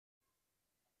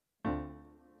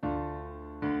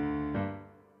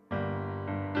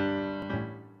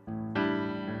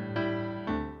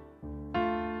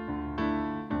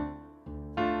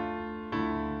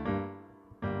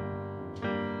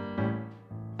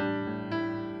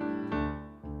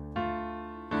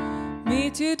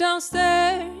Meet you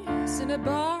downstairs in a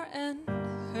bar and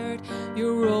heard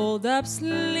your rolled up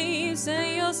sleeves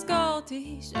and your skull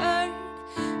t-shirt,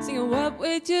 singing what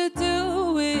would you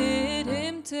do with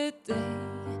him today?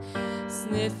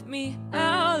 Sniff me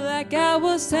out like I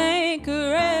was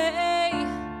Tanqueray,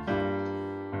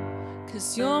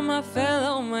 'cause you're my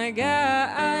fellow, my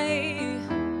guy.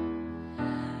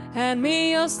 Hand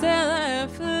me your Stella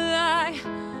and fly.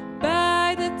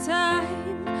 By the time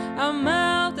I'm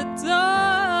out the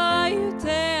door, you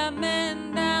tear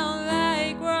men down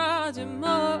like Roger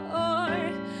Moore.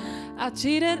 I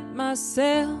cheated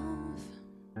myself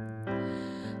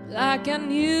like I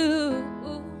knew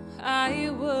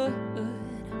I would.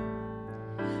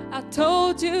 I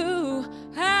told you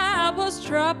I was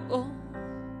trouble.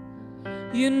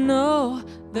 You know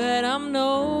that I'm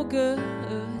no good.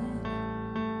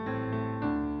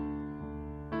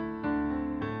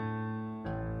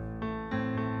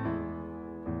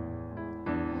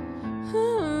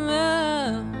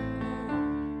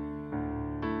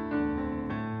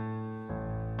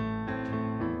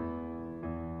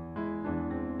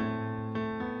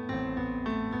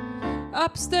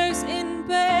 Upstairs in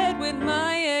bed with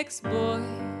my ex-boy.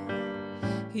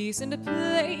 He's in the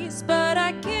place, but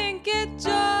I can't get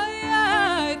joy.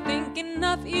 Thinking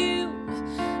of you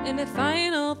in the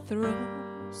final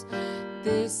throes.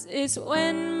 This is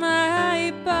when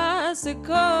my buzzer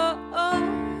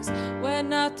goes.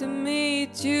 Went out to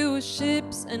meet you,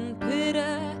 ships and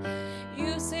bitter.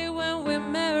 You say when we're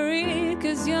married,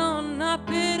 'cause you're not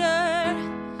bitter.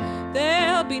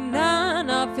 There'll be none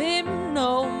of him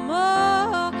no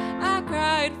more. I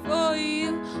cried for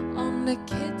you on the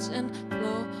kitchen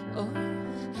floor.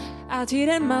 I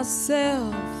cheated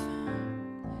myself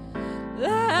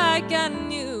like I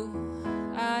knew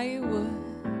I would.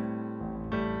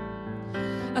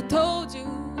 I told you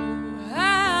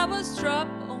I was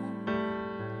trouble.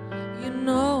 You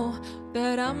know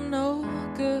that I'm no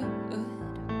good.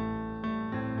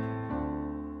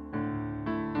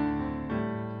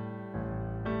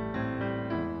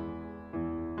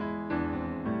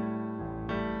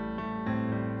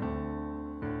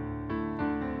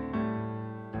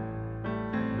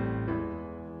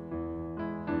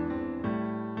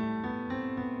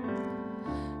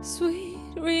 Sweet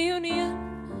reunion,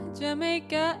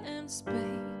 Jamaica and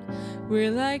Spain.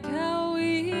 We're like how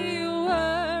we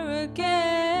were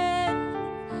again.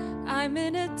 I'm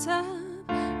in the tub,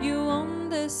 you on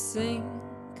the sink.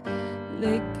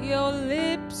 Lick your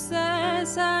lips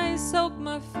as I soak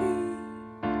my feet.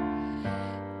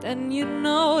 Then you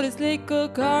notice liquor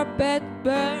carpet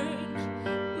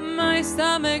burn. My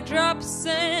stomach drops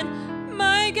and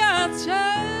my guts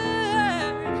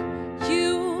churn.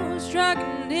 You struck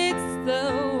and it's the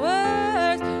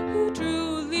worst. Who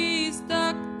truly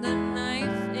stuck the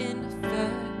knife in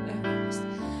first?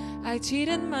 I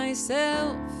cheated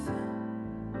myself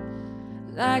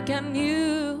like I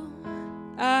knew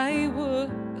I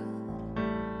would.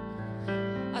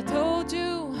 I told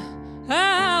you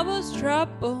I was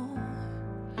trouble.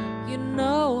 You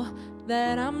know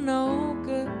that I'm no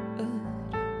good.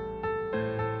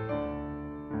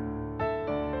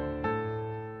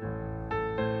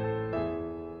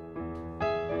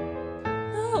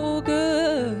 No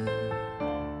good.